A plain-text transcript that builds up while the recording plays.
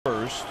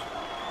first.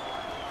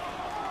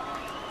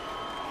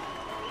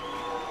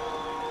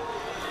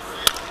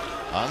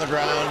 On the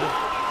ground.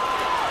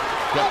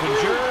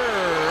 Keppinger.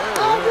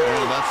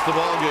 And that's the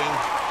ball game.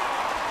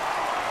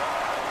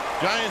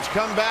 Giants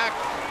come back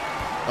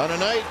on a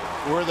night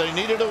where they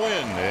needed a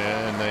win,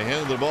 and they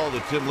handed the ball to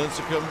Tim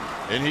Lincecum,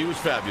 and he was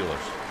fabulous.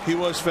 He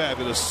was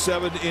fabulous.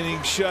 7-inning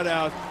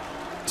shutout,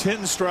 10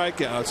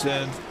 strikeouts,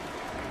 and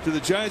to the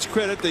Giants'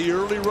 credit, the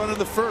early run in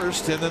the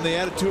first, and then they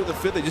added 2 in the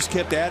fifth. They just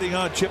kept adding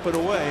on, chipping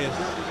away,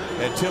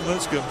 and Tim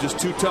Lincecum just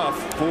too tough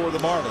for the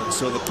Marlins.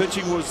 So the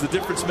pitching was the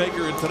difference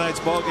maker in tonight's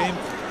ball game,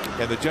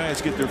 and the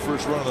Giants get their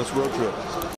first run on this road trip.